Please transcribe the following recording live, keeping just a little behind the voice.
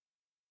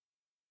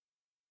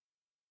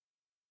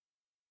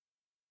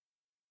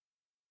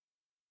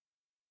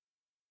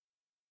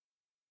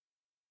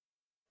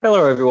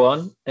Hello,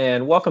 everyone,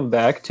 and welcome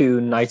back to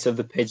Knights of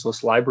the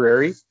Pageless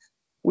Library.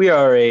 We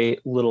are a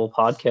little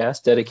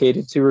podcast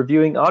dedicated to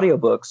reviewing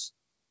audiobooks.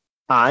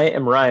 I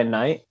am Ryan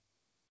Knight,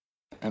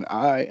 And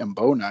I am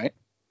Bo Knight.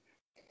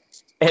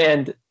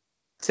 and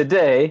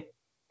today,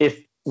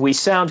 if we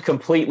sound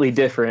completely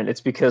different, it's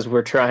because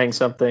we're trying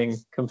something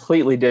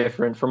completely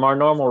different from our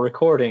normal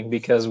recording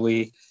because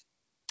Bo's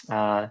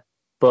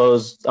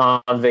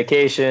on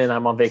vacation,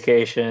 I'm on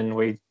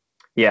vacation,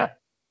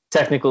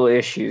 technical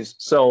issues.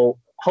 So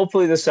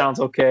hopefully this sounds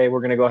okay. We're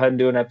going to go ahead and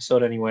do an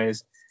episode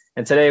anyways.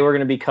 And today we're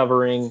going to be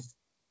covering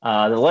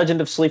The Legend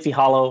of Sleepy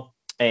Hollow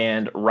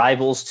and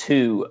Rivals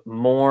 2,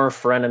 More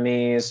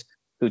Frenemies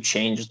Who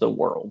Changed the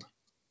World.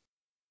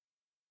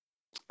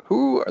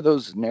 Who are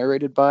those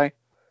narrated by?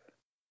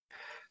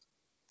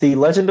 The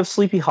Legend of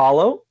Sleepy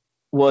Hollow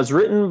was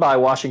written by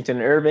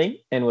Washington Irving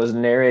and was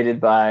narrated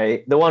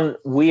by, the one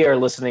we are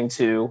listening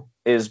to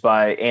is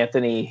by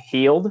Anthony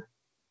Heald,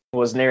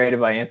 was narrated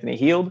by Anthony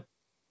Heald.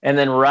 And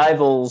then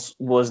Rivals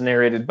was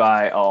narrated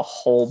by a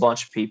whole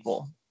bunch of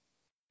people.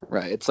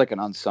 Right, it's like an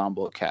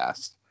ensemble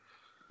cast.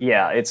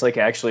 Yeah, it's like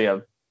actually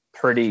a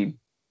pretty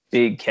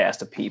big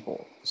cast of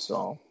people.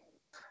 So,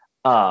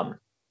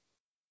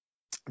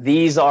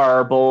 these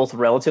are both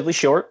relatively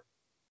short.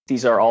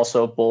 These are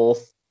also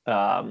both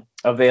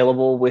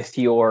available with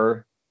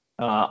your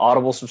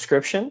Audible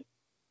subscription.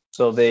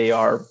 So they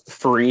are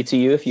free to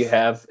you if you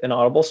have an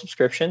Audible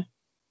subscription.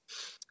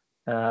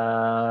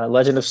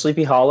 Legend of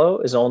Sleepy Hollow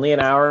is only an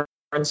hour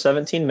and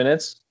 17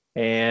 minutes,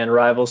 and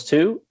Rivals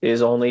 2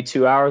 is only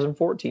 2 hours and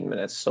 14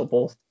 minutes. So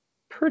both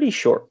pretty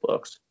short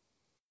books.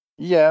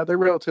 Yeah, they're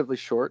relatively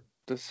short,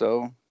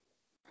 so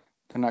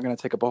they're not going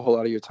to take up a whole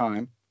lot of your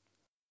time.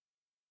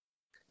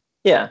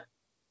 Yeah.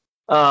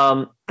 Let's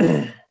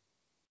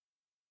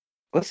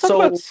talk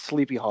about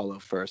Sleepy Hollow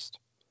first.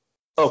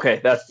 Okay,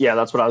 that's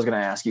what I was going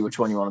to ask you. Which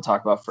one you want to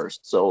talk about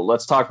first? So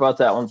let's talk about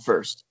that one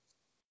first.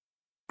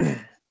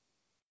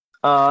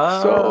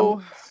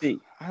 Let's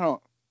see.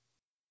 Go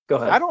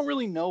ahead. I don't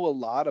really know a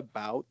lot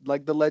about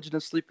like the Legend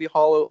of Sleepy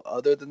Hollow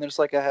other than there's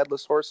like a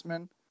headless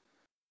horseman.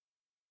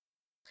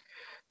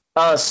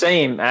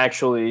 Same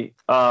actually,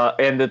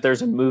 and that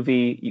there's a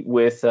movie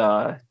with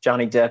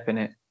Johnny Depp in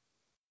it.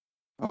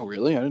 Oh,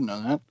 really? I didn't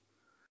know that.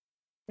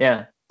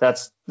 Yeah,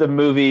 that's the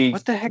movie.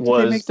 What the heck did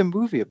they make the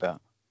movie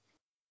about?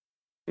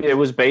 It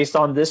was based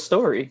on this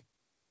story.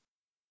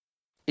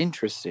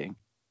 Interesting.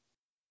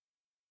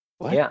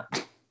 What? Yeah.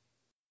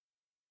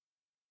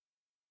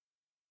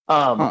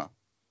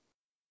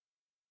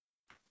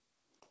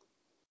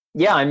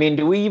 Yeah, I mean,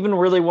 do we even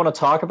really want to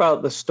talk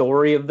about the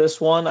story of this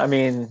one? I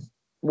mean,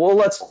 well,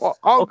 let's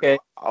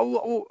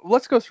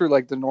go through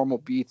like the normal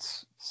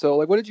beats. So,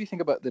 like, what did you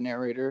think about the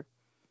narrator?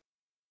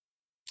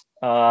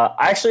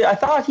 Actually, I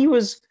thought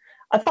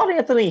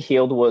Anthony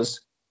Heald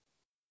was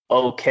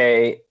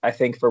okay. I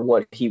think for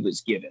what he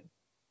was given.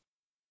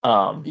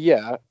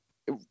 Yeah,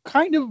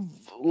 kind of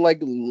like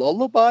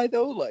lullaby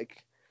though.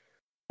 Like,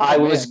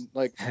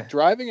 like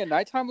driving at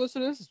nighttime.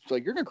 Listen to this. It's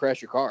like you're gonna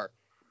crash your car.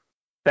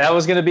 That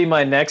was gonna be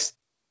my next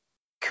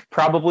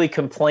probably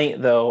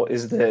complaint though,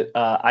 is that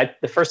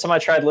the first time I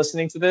tried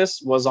listening to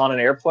this was on an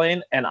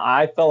airplane and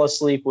I fell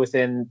asleep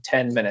within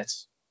 10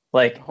 minutes.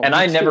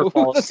 I never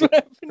fall asleep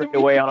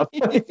away on a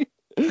plane.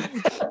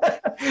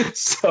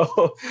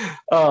 So,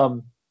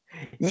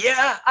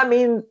 yeah, I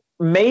mean,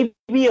 maybe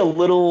a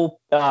little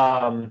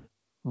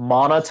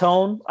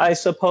monotone, I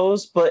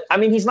suppose. But, I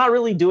mean, he's not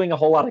really doing a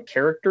whole lot of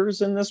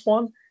characters in this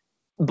one.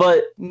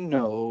 But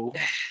no.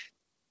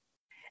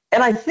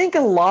 And I think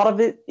a lot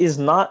of it is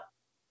not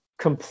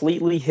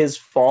completely his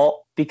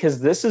fault because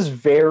this is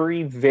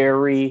very,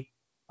 very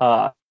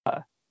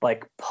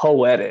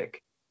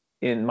poetic,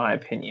 in my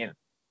opinion.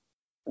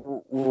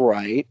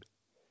 Right.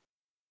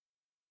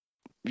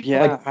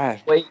 Yeah.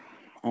 I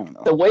don't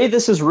know. The way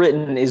this is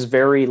written is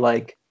very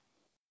like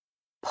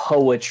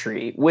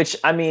poetry, which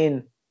I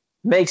mean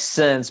makes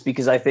sense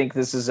because I think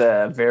this is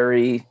a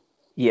very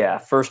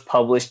first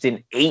published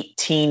in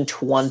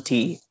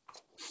 1820.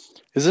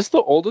 Is this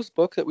the oldest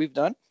book that we've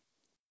done?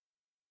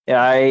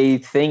 I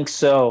think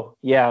so.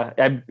 Yeah,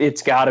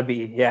 it's got to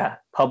be. Yeah,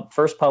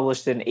 first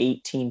published in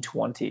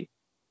 1820.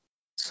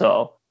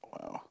 So.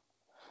 Wow,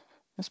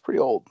 that's pretty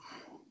old.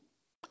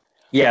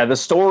 Yeah, the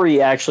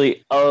story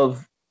actually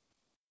of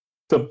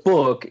the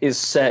book is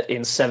set in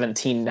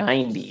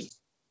 1790.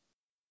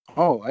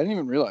 Oh, I didn't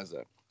even realize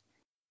that.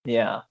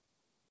 Yeah.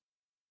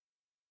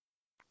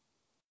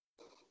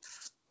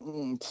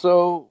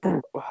 So,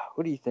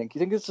 what do you think? You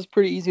think this is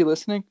pretty easy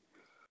listening?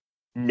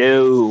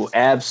 No,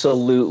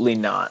 absolutely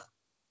not.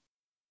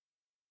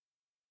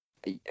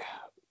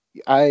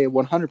 I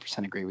 100%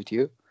 agree with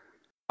you.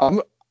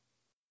 I'll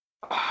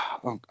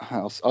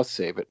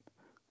save it.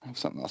 I have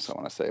something else I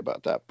want to say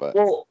about that, but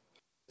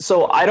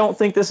so I don't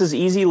think this is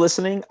easy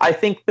listening. I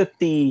think that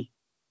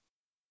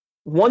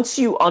once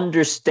you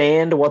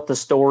understand what the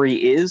story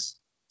is,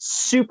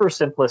 super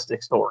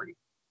simplistic story.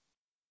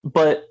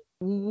 But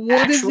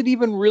what is it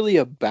even really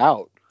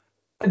about?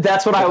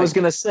 That's what I was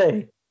gonna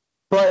say.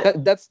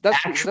 But that's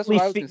what I was gonna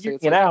say.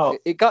 It's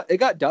like, it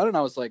got done, and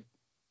I was like,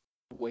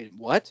 wait,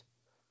 what?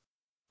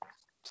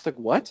 It's like,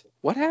 what?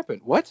 What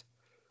happened? What?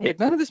 Like,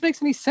 none of this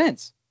makes any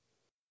sense.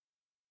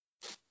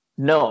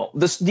 No,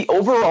 the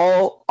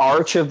overall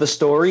arch of the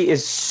story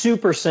is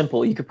super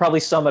simple. You could probably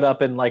sum it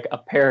up in like a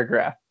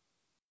paragraph.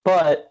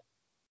 But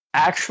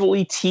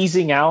actually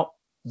teasing out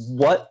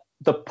what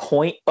the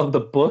point of the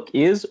book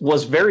is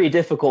was very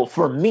difficult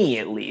for me,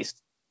 at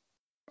least.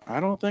 I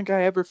don't think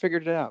I ever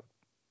figured it out.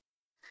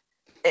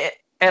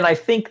 And I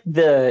think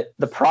the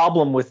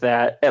problem with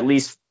that, at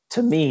least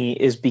to me,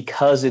 is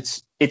because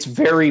it's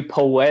very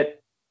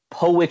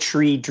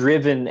poetry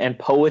driven and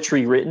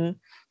poetry written.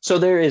 So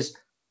there's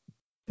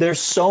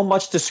so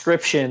much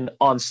description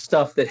on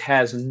stuff that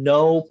has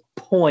no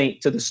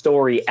point to the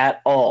story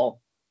at all.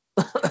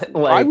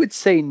 Like, I would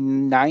say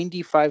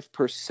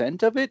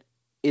 95% of it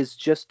is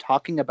just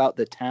talking about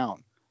the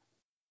town.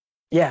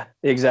 Yeah,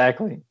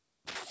 exactly.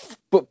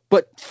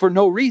 But for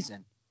no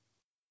reason.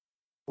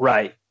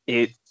 Right.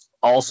 It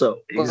also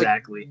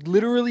exactly. Like,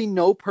 literally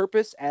no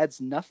purpose, adds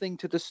nothing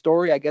to the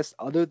story, I guess,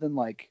 other than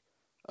like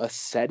a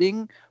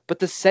setting. But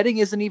the setting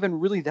isn't even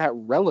really that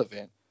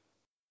relevant.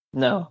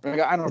 No, like,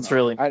 I don't it's know.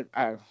 Really. I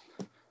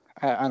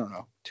don't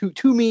know.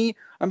 To me,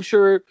 I'm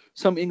sure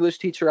some English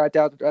teacher out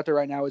there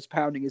right now is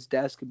pounding his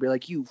desk and be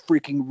like, "You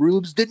freaking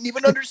rubes didn't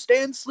even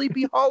understand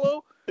Sleepy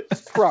Hollow."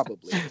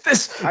 Probably.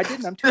 I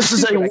didn't. This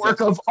is a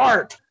work of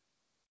art.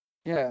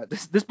 Yeah,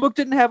 this book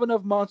didn't have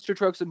enough monster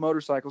trucks and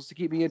motorcycles to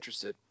keep me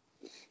interested.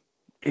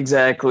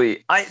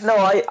 Exactly.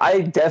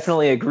 I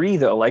definitely agree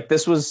though. Like,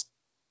 this was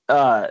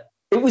it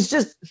was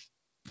just,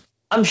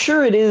 I'm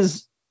sure it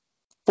is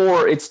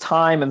for its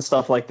time and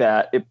stuff like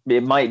that.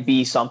 It might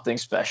be something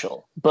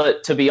special.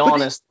 But to be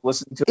honest,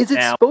 listen to it now. Is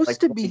it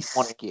supposed to be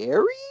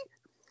scary?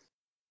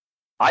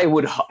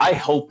 I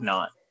hope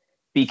not,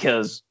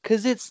 because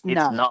it's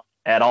not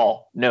at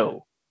all.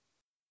 No.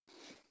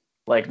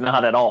 Like,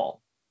 not at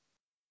all.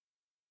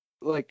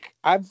 Like,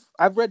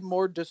 I've read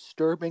more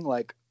disturbing,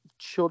 like,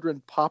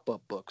 children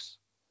pop-up books.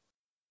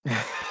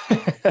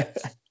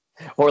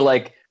 Or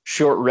like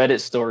short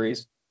Reddit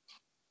stories.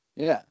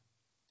 Yeah.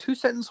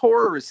 2-sentence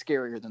horror is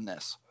scarier than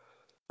this.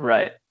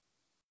 Right.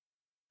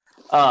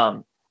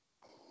 All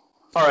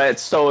right,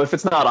 so if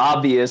it's not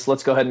obvious,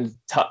 let's go ahead and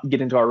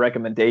get into our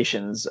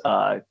recommendations.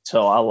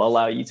 So I'll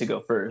allow you to go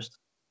first.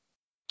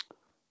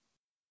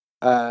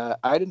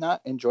 I did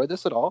not enjoy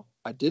this at all.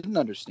 I didn't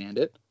understand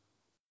it.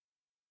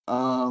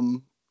 I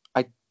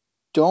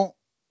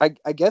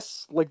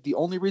guess, like, the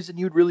only reason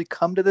you'd really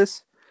come to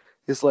this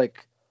is,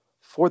 like,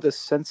 for the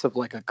sense of,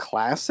 like, a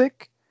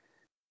classic.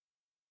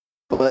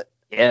 But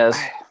yes,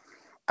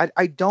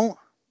 I don't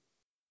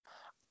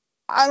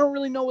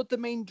really know what the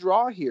main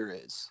draw here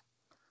is.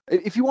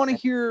 If you want to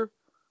hear,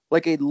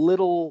 like, a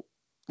little,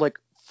 like,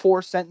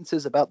 4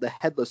 sentences about the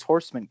Headless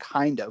Horseman,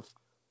 kind of,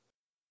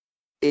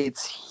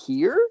 it's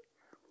here,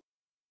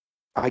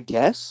 I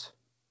guess.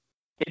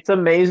 It's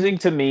amazing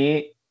to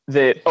me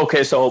that,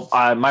 okay, so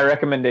my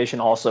recommendation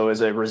also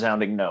is a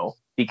resounding no,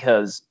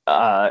 because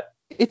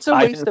it's a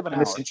waste of an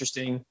hour. It's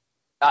interesting.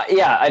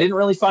 Yeah, I didn't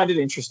really find it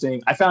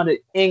interesting. I found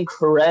it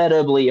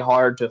incredibly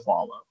hard to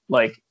follow,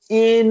 like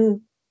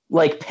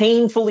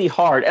painfully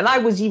hard, and I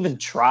was even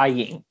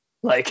trying.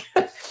 Like,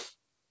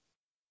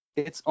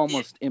 it's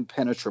almost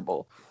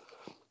impenetrable.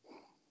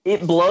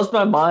 It blows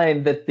my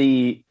mind that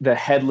the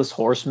Headless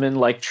Horseman,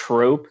 like,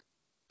 trope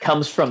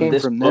comes from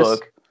this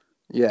book.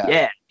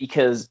 Yeah,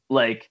 because,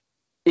 like,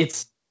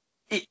 it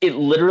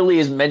literally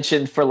is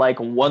mentioned for like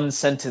one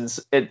sentence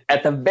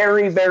at the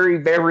very, very,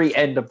 very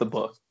end of the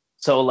book.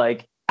 So,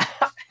 like,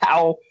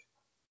 how?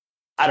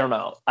 I don't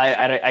know.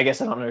 I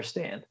guess I don't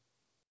understand.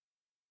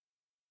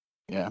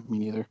 Yeah, me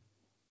neither.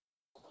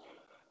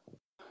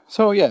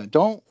 So yeah,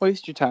 don't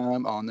waste your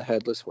time on the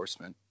Headless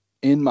Horseman,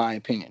 in my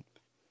opinion.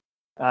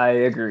 I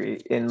agree.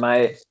 In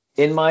my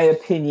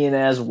opinion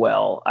as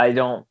well. I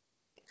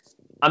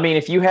mean,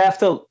 if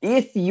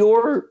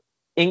your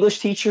English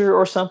teacher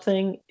or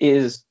something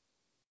is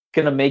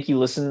gonna make you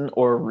listen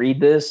or read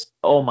this,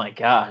 oh my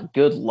god,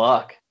 good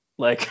luck.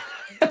 Like,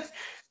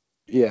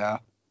 yeah.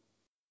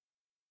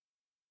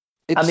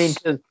 I mean,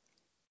 'cause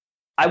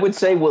I would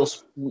say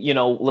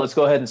let's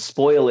go ahead and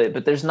spoil it,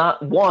 but there's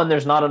not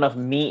enough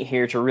meat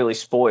here to really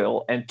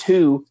spoil, and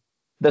 2,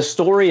 the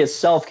story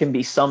itself can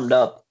be summed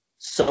up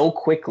so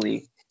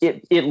quickly.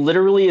 It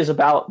literally is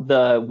about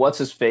the what's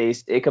his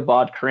face,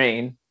 Ichabod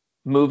Crane,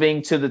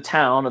 moving to the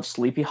town of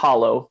Sleepy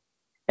Hollow,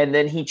 and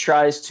then he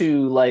tries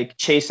to, like,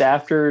 chase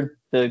after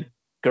the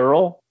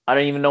girl. I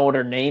don't even know what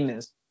her name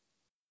is.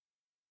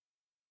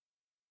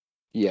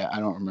 Yeah, I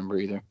don't remember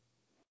either.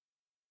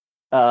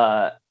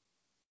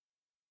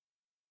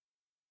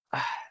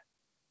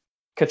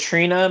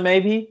 Katrina,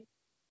 maybe?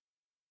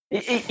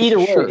 Either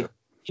way, sure.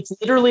 It's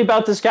literally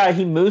about this guy.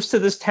 He moves to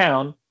this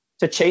town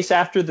to chase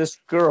after this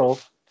girl,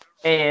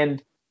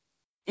 and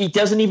he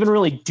doesn't even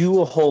really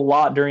do a whole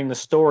lot during the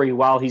story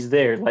while he's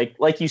there.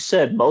 Like you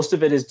said, most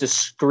of it is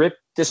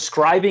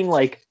describing,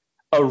 like,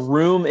 a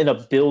room in a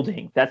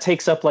building that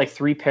takes up like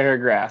 3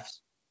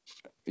 paragraphs.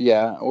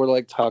 Yeah, or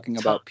like talking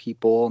about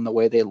people and the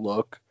way they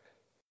look.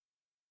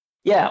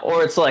 Yeah,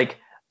 or it's like,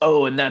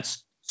 oh, and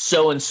that's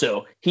so and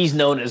so. He's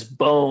known as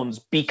Bones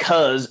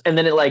because, and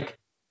then it like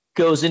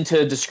goes into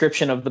a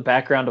description of the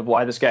background of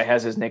why this guy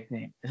has his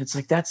nickname. And it's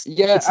like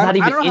Yeah, it's not I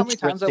even don't know how many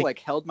times I interesting. like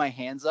held my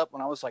hands up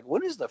when I was like,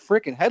 when is the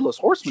freaking headless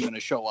horseman going to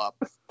show up?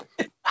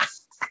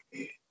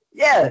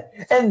 Yeah,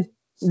 and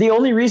the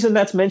only reason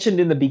that's mentioned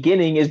in the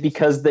beginning is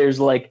because there's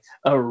like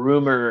a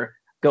rumor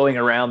going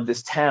around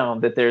this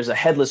town that there's a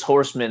headless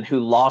horseman who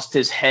lost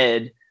his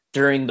head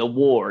during the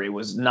war. It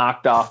was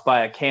knocked off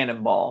by a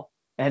cannonball,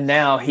 and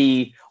now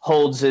he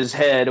holds his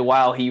head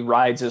while he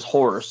rides his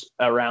horse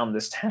around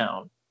this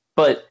town.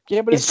 But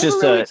Yeah, but it's it's never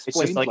just really it's just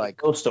explained like like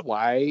a ghost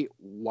story.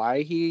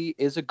 why he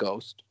is a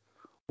ghost.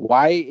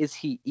 Why is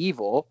he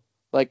evil?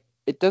 Like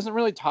it doesn't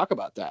really talk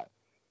about that.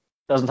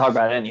 Doesn't talk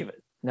about any of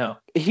it. No,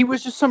 He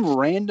was just some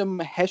random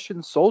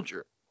Hessian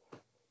soldier.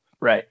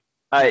 right?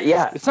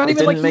 Yeah, It's not it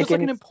even like didn't he was make like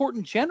any. an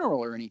important general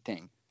or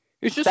anything.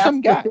 It's just That's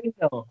some the guy. thing,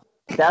 though.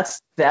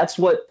 That's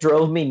what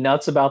drove me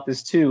nuts about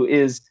this too.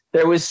 Is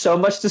there was so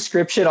much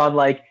description on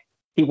like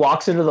he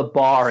walks into the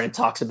bar and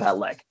talks about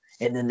like,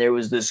 and then there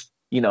was this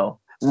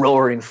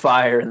roaring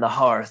fire in the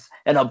hearth,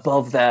 and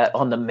above that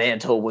on the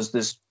mantle was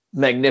this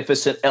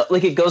magnificent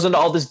like it goes into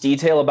all this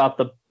detail about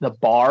the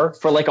bar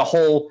for like a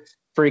whole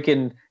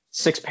freaking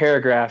 6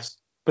 paragraphs,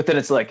 but then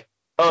it's like,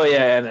 oh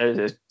yeah,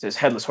 and this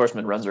headless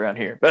horseman runs around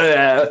here.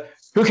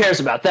 Who cares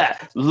about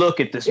that? Look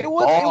at this It bar.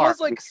 was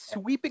like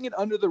sweeping it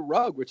under the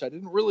rug, which I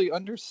didn't really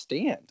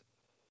understand.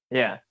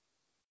 Yeah.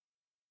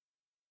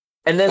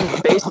 And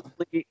then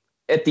basically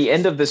at the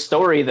end of the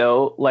story,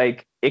 though,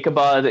 like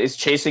Ichabod is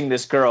chasing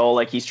this girl,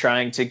 like he's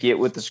trying to get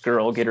with this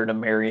girl, get her to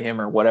marry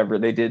him or whatever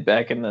they did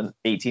back in the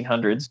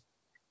 1800s.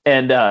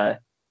 And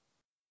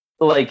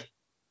like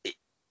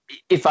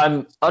if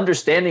I'm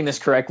understanding this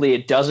correctly,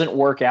 it doesn't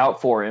work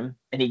out for him,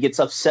 and he gets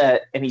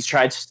upset, and he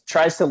tries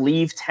to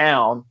leave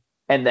town,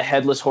 and the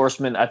headless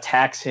horseman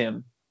attacks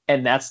him,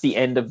 and that's the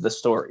end of the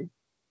story.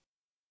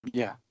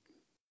 Yeah.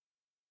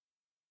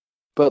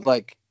 But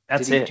like,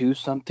 That's did he it. do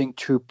something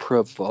to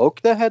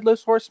provoke the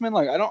headless horseman?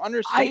 Like, I don't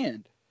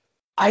understand.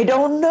 I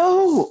don't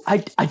know.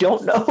 I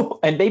don't know.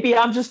 And maybe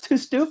I'm just too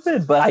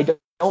stupid, but I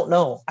don't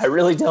know. I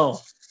really don't.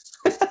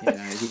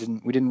 Yeah,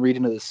 we didn't read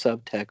into the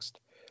subtext.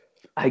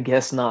 I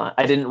guess not.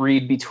 I didn't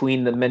read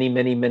between the many,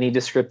 many, many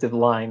descriptive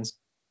lines.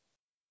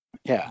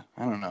 Yeah,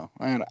 I don't know.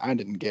 I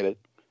didn't get it.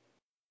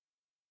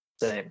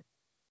 Same.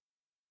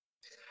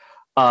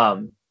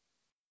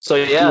 So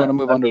yeah. You want to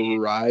move on to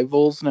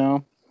Rivals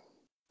now?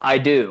 I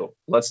do.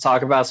 Let's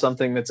talk about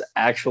something that's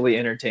actually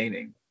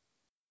entertaining.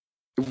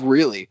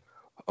 Really?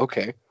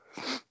 Okay.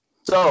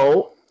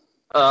 So,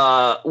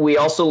 we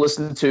also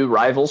listened to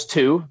Rivals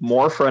 2,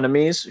 More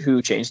Frenemies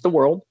Who Changed the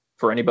World.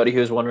 For anybody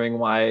who's wondering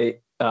why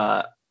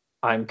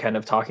I'm kind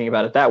of talking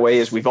about it that way,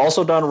 is we've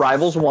also done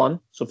Rivals 1.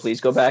 So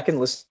please go back and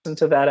listen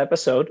to that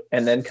episode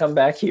and then come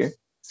back here.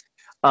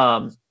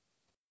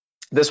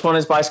 This one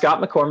is by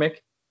Scott McCormick.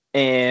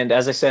 And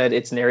as I said,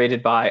 it's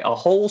narrated by a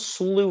whole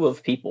slew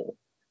of people.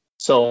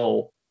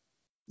 So,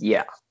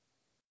 yeah.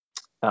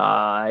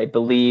 I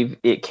believe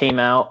it came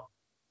out.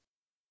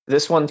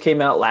 This one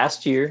came out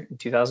last year in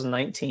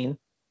 2019.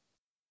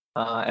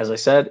 As I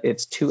said,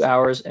 it's 2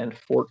 hours and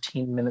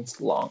 14 minutes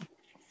long.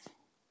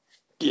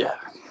 Yeah.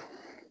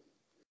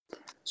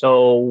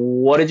 So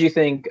what did you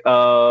think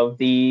of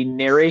the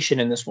narration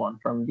in this one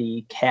from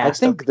the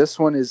cast? I think this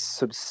one is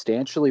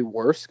substantially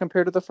worse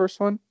compared to the first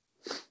one.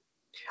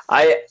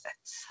 I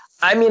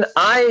mean,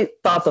 I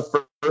thought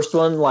the first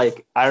one,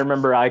 like, I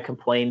remember I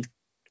complained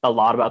a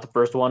lot about the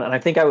first one, and I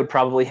think I would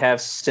probably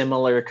have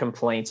similar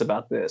complaints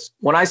about this.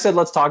 When I said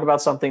let's talk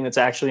about something that's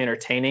actually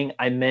entertaining,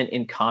 I meant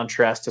in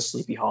contrast to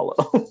Sleepy Hollow.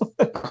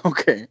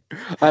 Okay,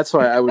 that's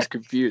why I was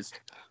confused.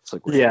 It's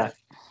like, yeah.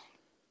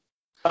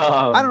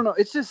 I don't know.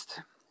 It's just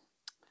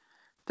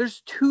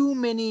there's too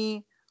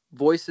many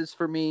voices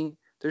for me.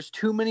 There's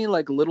too many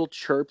like little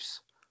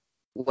chirps.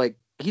 Like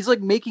he's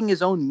like making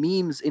his own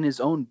memes in his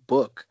own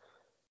book.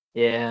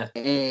 Yeah.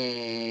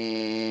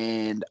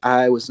 And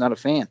I was not a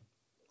fan.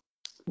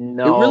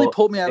 No. It really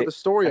pulled me out of the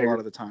story a lot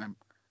of the time.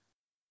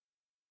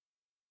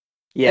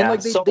 Yeah.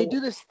 And like they do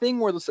this thing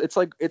where it's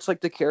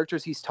like the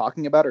characters he's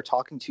talking about are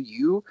talking to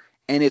you,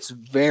 and it's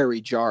very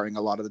jarring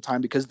a lot of the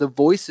time because the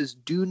voices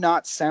do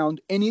not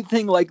sound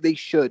anything like they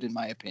should, in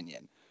my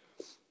opinion.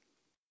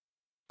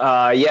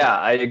 Yeah,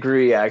 I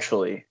agree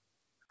actually.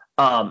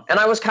 And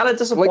I was kind of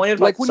disappointed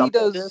like when he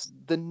does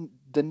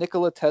the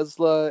Nikola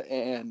Tesla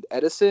and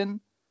Edison,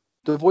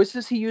 the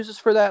voices he uses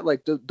for that,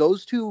 like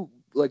those two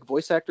like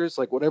voice actors,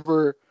 like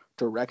whatever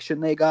direction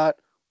they got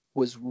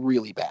was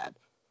really bad.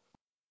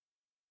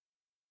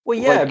 Well,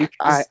 yeah,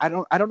 like, I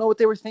don't know what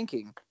they were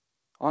thinking,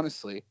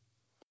 honestly.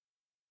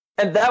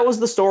 And that was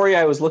the story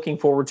I was looking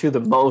forward to the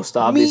most,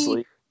 obviously.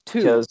 Me too.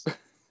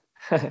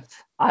 Because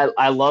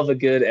I love a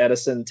good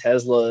Edison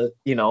Tesla,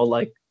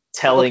 like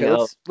telling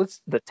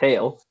the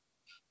tale.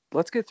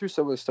 Let's get through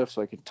some of the stuff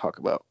so I can talk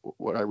about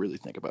what I really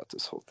think about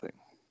this whole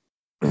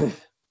thing.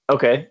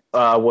 Okay.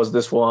 Was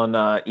this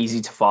one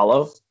easy to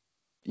follow?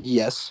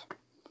 Yes,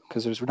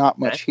 because there's not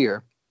Okay. much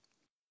here.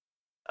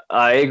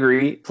 I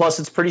agree. Plus,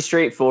 it's pretty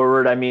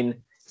straightforward. I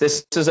mean,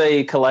 this is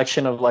a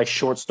collection of like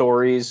short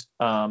stories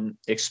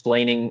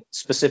explaining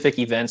specific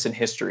events in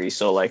history.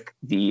 So, like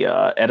the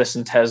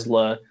Edison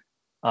Tesla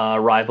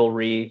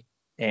rivalry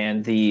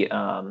and the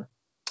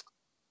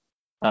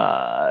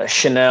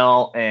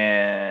Chanel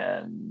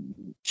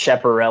and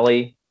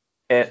Schiaparelli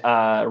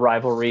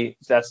rivalry.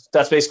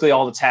 That's basically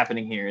all that's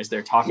happening here. Is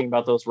they're talking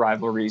about those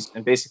rivalries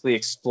and basically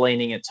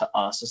explaining it to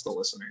us as the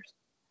listeners.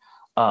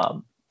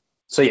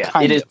 So yeah,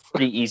 Kind it is of.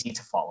 pretty easy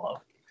to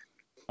follow.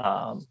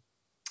 Um,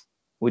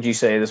 would you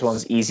say this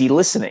one's easy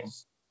listening?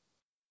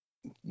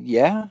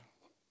 Yeah,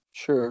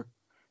 sure.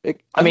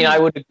 I mean, I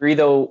would agree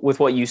though with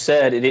what you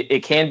said.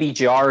 It can be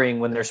jarring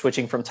when they're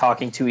switching from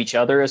talking to each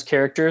other as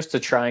characters to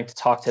trying to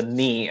talk to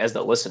me as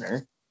the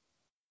listener.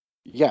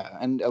 Yeah,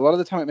 and a lot of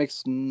the time it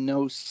makes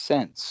no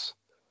sense.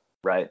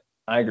 Right.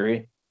 I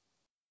agree.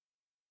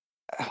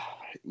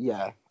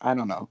 Yeah, I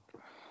don't know.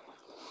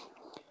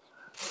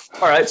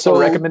 All right. So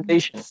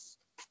recommendation.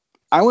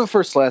 I went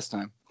first last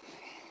time.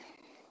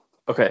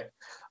 Okay.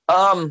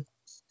 I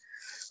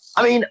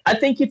mean, I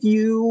think if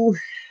you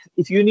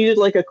needed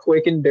like a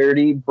quick and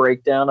dirty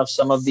breakdown of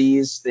some of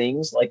these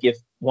things, like if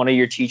one of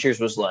your teachers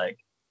was like,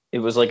 it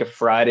was like a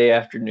Friday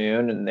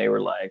afternoon and they were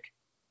like,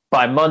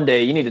 by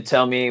Monday, you need to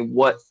tell me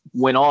what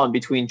went on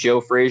between Joe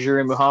Frazier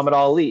and Muhammad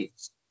Ali.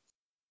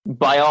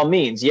 By all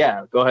means,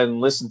 yeah, go ahead and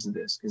listen to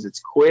this because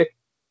it's quick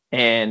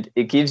and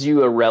it gives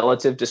you a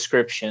relative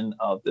description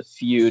of the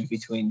feud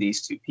between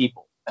these two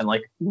people and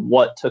like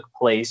what took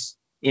place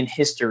in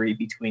history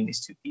between these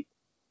two people.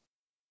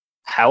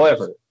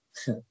 However,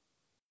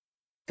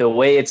 the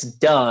way it's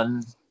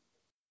done,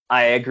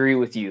 I agree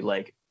with you.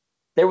 Like,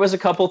 there was a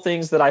couple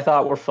things that I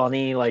thought were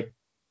funny, like,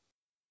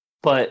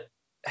 but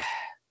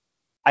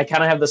I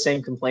kind of have the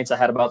same complaints I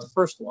had about the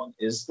first one.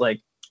 Is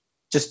like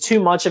just too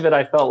much of it.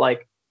 I felt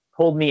like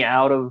pulled me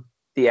out of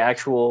the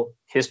actual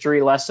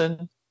history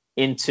lesson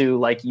into,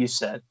 like you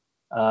said,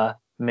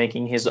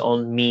 making his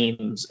own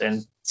memes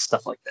and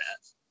stuff like that.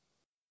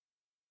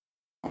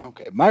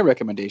 Okay, my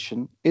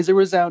recommendation is a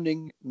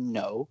resounding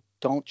no.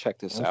 Don't check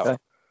this out.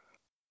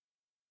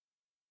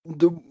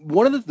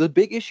 One of the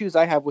big issues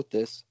I have with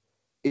this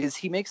is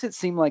he makes it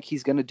seem like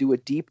he's going to do a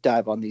deep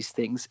dive on these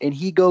things, and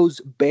he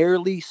goes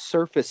barely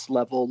surface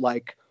level,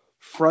 like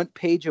front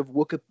page of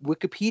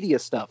Wikipedia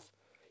stuff.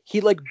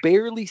 He like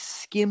barely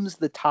skims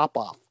the top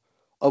off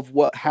of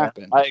what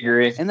happened. I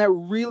agree. And that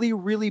really,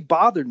 really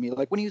bothered me.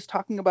 Like when he was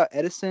talking about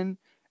Edison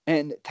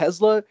and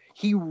Tesla,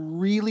 he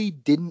really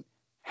didn't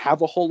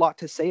have a whole lot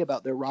to say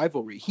about their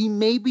rivalry. He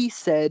maybe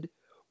said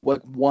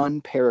like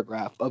one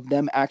paragraph of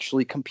them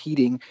actually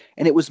competing,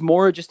 and it was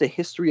more just a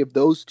history of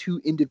those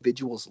two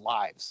individuals'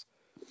 lives.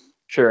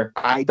 Sure.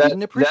 I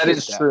didn't appreciate that. That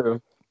is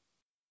true.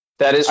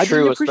 That is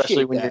true,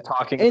 especially when you're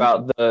talking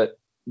about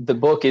the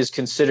book is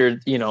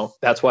considered,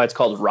 that's why it's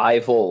called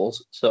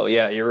Rivals. So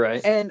yeah, you're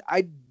right. And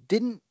I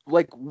didn't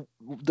like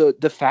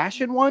the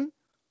fashion one.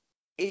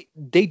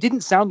 They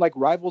didn't sound like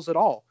rivals at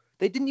all.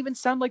 They didn't even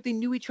sound like they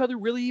knew each other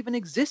really even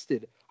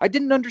existed. I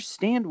didn't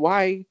understand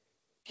why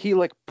he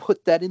like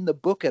put that in the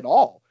book at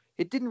all.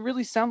 It didn't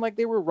really sound like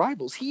they were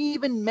rivals. He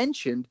even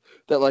mentioned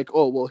that like,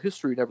 oh, well,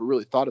 history never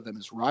really thought of them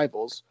as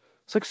rivals.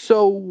 It's like,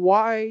 so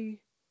why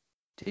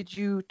did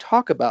you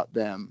talk about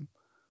them?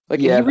 Like,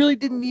 he really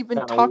didn't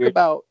even talk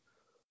about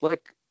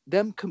like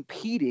them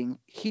competing.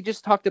 He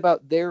just talked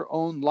about their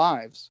own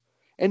lives.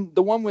 And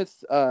the one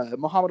with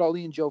Muhammad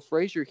Ali and Joe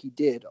Frazier, he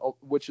did,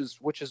 which is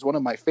one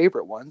of my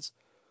favorite ones.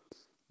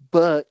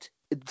 But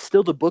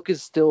still, the book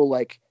is still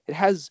like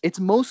it's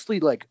mostly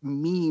like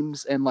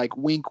memes and like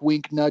wink,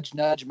 wink, nudge,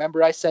 nudge.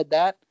 Remember I said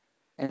that?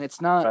 And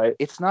it's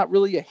not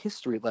really a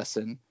history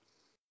lesson.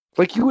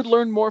 Like you would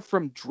learn more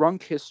from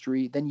drunk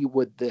history than you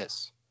would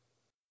this.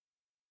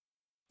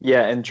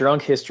 Yeah, and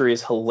drunk history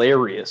is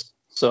hilarious.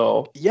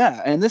 So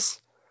yeah, and this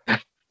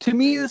to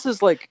me this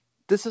is like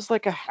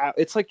a half.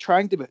 It's like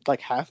trying to like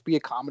half be a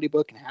comedy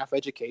book and half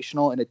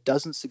educational, and it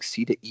doesn't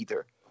succeed at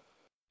either.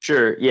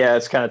 Sure. Yeah,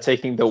 it's kind of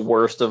taking the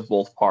worst of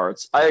both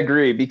parts. I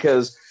agree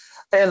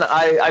and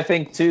I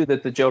think too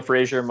that the Joe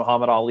Frazier and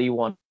Muhammad Ali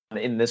one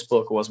in this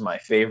book was my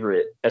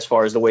favorite as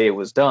far as the way it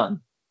was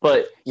done.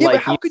 But yeah, but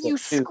how can you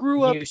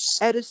screw up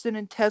Edison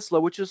and Tesla,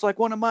 which is like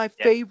one of my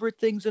favorite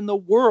things in the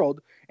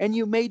world, and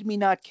you made me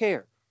not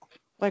care?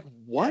 Like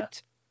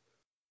what?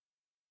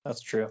 Yeah.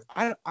 That's true.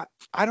 I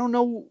don't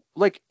know.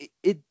 Like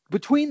it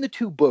between the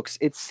two books,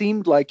 it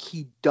seemed like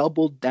he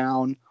doubled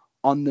down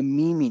on the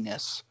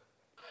meminess.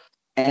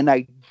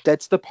 And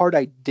that's the part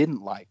I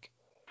didn't like.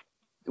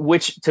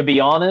 Which, to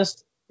be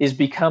honest, is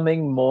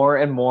becoming more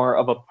and more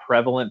of a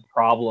prevalent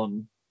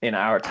problem in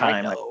our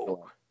time. I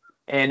know.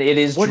 And it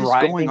is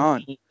driving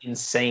me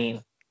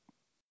insane.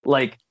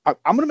 Like I'm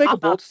gonna make a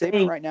bold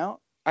statement right now.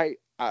 I'm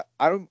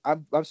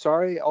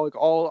sorry, like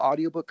all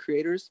audiobook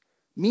creators,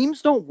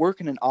 memes don't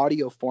work in an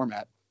audio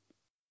format.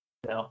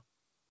 No.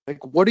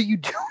 Like, what are you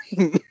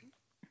doing?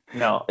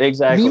 No,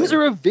 exactly. Memes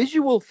are a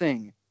visual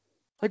thing.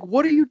 Like,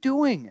 what are you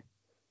doing?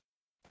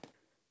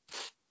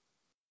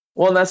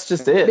 Well, and that's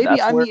just it. Maybe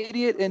That's I'm where, the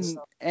idiot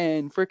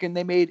and freaking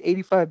they made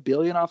 85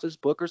 billion off this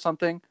book or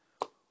something.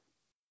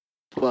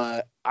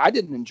 But I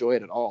didn't enjoy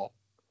it at all.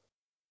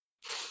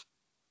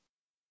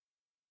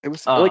 It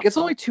was like, it's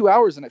only 2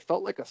 hours and it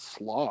felt like a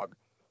slog.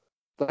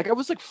 Like I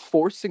was like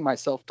forcing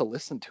myself to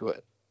listen to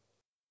it.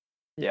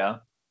 yeah.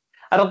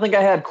 I don't think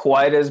I had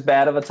quite as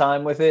bad of a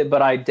time with it,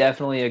 but I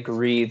definitely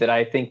agree that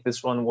I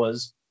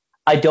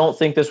don't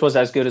think this was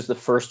as good as the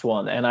first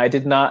one, and I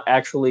did not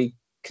actually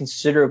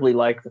considerably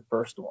like the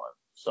first one.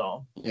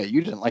 So yeah,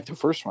 you didn't like the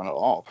first one at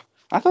all.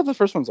 I thought the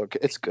first one's okay.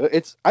 It's good.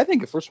 I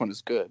think the first one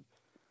is good.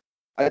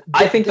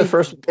 I think the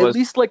first one at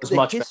least like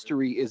the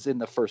history is in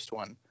the first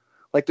one.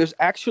 Like there's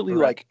actually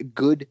like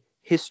good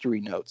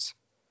history notes.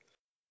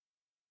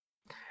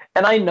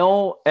 And I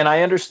know and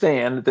I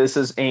understand this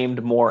is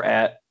aimed more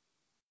at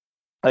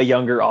a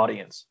younger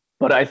audience,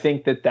 but I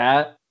think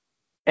that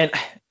and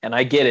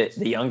I get it,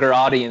 the younger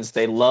audience,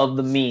 they love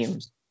the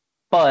memes,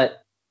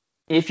 but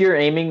if you're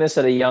aiming this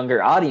at a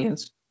younger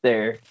audience,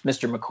 there,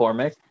 Mr.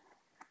 McCormick,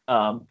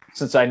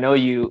 since I know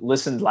you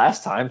listened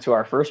last time to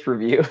our first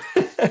review,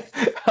 I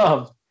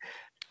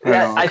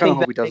kind of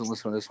hope he doesn't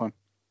listen to this one.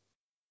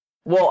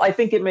 Well, I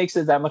think it makes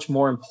it that much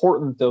more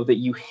important, though, that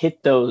you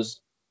hit those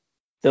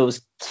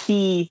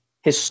key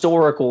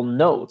historical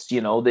notes.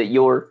 That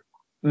you're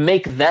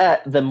make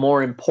that the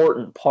more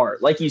important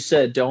part. Like you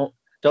said, don't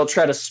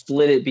try to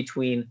split it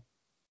between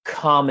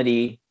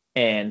comedy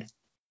and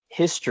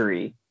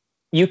history.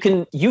 You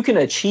can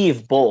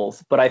achieve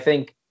both, but I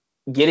think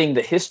getting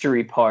the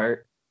history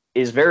part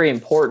is very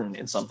important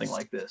in something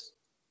like this.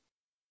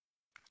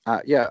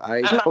 Yeah,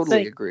 I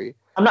totally agree.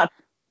 I'm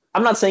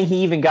not saying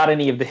he even got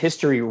any of the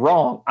history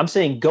wrong. I'm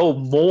saying go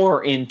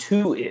more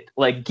into it.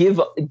 Like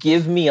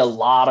give me a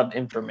lot of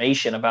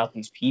information about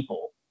these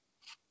people.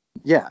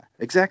 Yeah,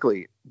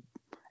 exactly.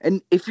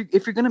 And if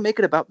you're gonna make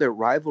it about their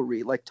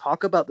rivalry, like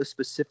talk about the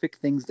specific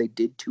things they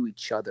did to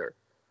each other.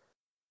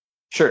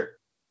 Sure.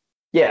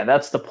 Yeah,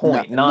 that's the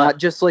point. Not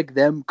just like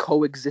them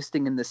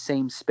coexisting in the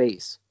same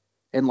space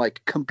and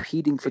like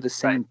competing for the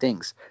same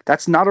things.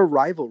 That's not a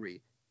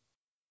rivalry.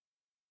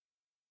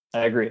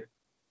 I agree.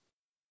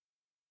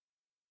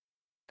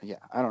 Yeah,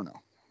 I don't know.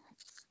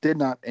 Did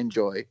not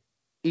enjoy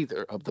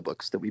either of the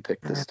books that we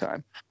picked this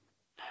time.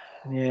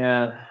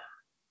 Yeah,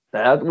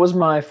 that was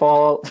my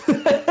fault.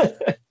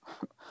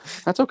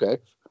 That's okay.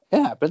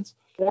 It happens.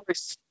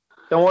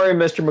 Don't worry,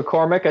 Mr.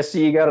 McCormick. I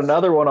see you got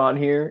another one on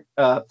here.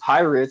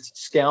 Pirates,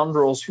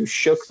 Scoundrels Who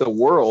Shook the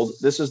World.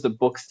 This is the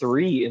book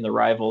 3 in the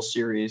Rival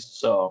series,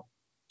 so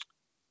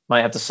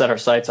might have to set our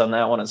sights on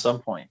that one at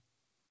some point.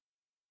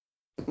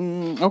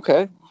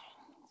 Okay.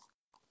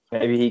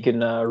 Maybe he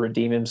can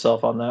redeem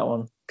himself on that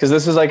one. Because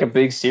this is like a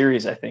big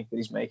series, I think, that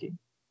he's making.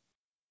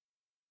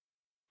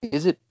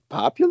 Is it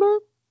popular?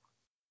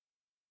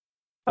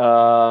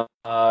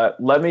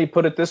 Let me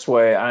put it this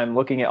way. I'm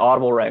looking at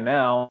Audible right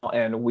now,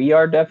 and we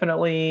are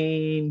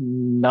definitely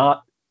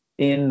not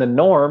in the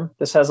norm.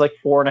 This has like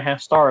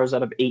 4.5 stars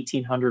out of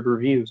 1,800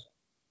 reviews.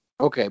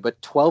 Okay,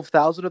 but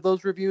 12,000 of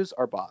those reviews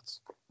are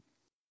bots.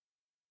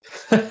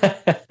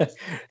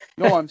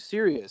 No, I'm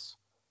serious.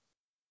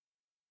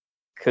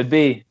 Could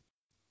be.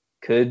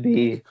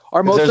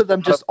 Are most of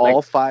them just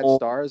all 5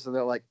 stars, and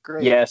they're like,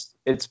 great? Yes,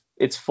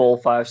 it's full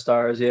 5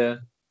 stars. Yeah.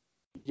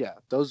 Yeah,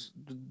 those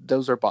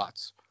are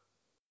bots.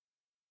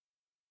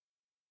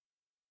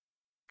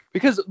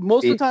 Because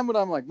most of the time when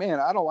I'm like, man,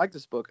 I don't like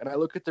this book, and I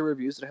look at the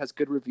reviews and it has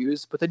good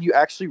reviews, but then you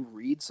actually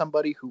read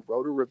somebody who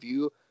wrote a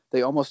review,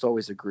 they almost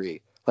always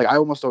agree. Like, I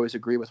almost always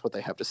agree with what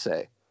they have to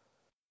say.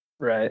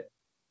 Right.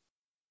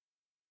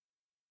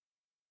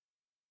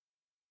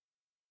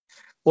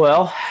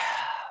 Well,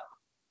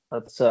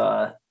 let's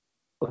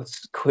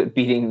quit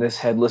beating this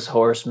headless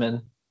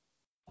horseman.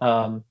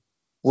 What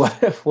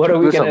are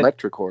we gonna?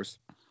 Electric horse.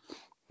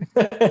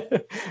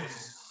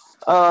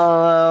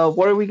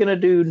 What are we gonna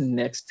do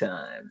next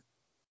time?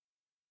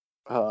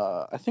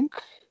 I think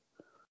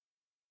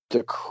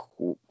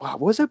what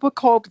was that book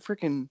called?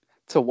 Freaking,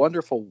 It's a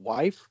Wonderful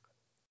Wife.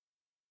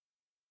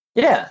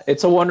 Yeah,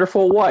 It's a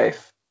Wonderful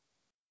Wife.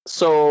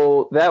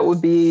 So that'll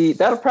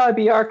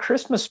probably be our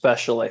Christmas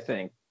special, I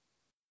think.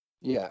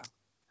 Yeah, it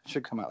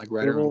should come out like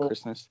right around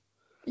Christmas.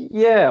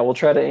 Yeah, we'll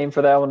try to aim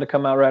for that one to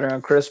come out right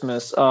around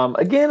Christmas.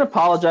 Again,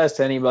 apologize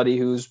to anybody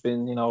who's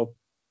been,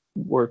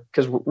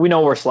 because we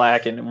know we're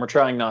slacking and we're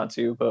trying not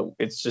to, but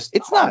it's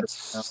not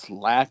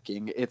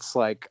slacking. It's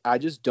like I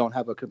just don't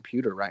have a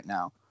computer right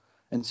now,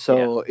 and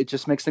so it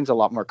just makes things a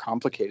lot more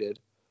complicated.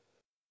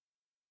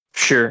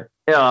 Sure.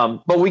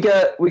 But we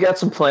got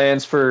some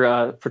plans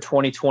for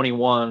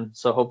 2021,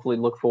 so hopefully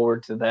look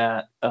forward to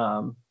that.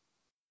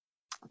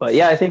 But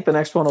yeah, I think the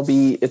next one will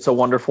be It's a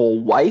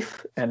Wonderful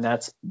Wife, and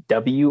that's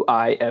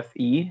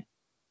WIFE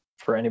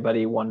for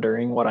anybody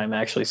wondering what I'm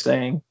actually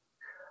saying.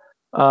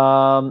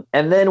 And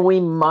then we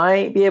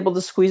might be able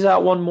to squeeze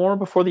out one more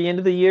before the end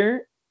of the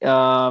year.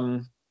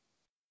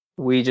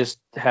 We just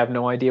have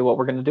no idea what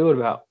we're going to do it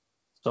about.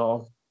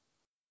 So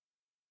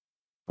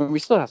we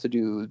still have to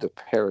do The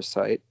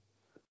Parasite.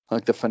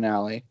 like the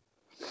finale.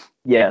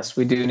 Yes,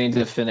 we do need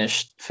to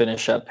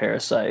finish up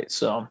Parasite.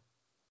 So,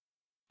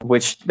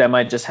 which that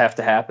might just have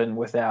to happen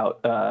without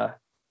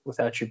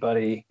your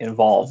buddy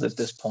involved at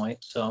this point.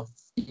 So.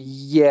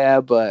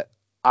 Yeah, but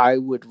I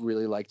would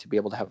really like to be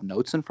able to have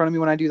notes in front of me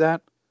when I do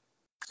that.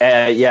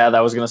 Yeah,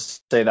 that was gonna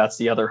say that's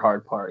the other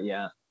hard part.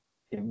 Yeah,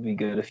 it would be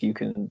good if you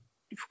could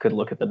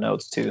look at the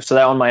notes too. So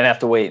that one might have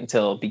to wait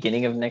until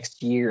beginning of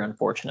next year,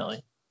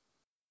 unfortunately.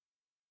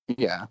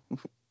 Yeah,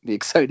 the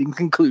exciting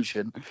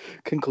conclusion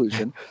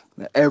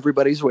that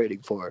everybody's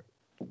waiting for.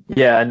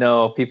 Yeah, I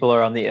know people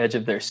are on the edge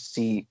of their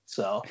seat.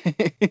 So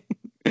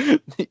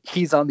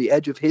He's on the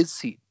edge of his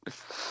seat.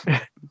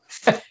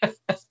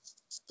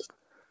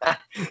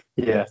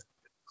 Yeah,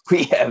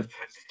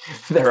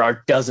 there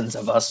are dozens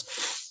of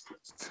us.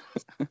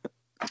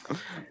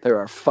 There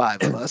are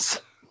 5 of us.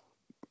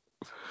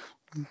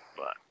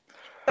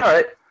 All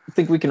right, I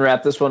think we can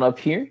wrap this one up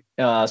here.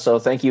 So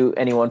thank you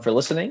anyone for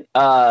listening.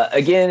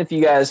 Again, if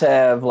you guys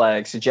have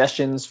like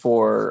suggestions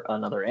for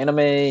another anime,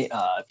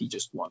 if you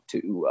just want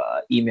to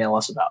email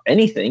us about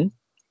anything,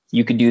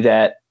 you can do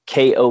that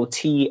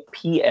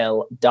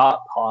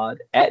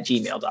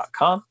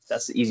kotpl.pod@gmail.com.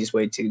 That's the easiest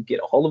way to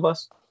get a hold of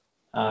us.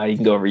 You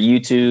can go over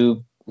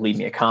YouTube, leave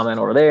me a comment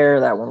over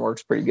there. That one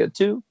works pretty good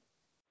too.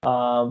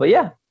 But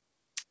yeah,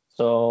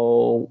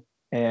 so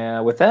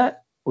with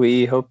that,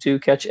 we hope to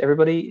catch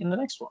everybody in the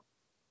next one.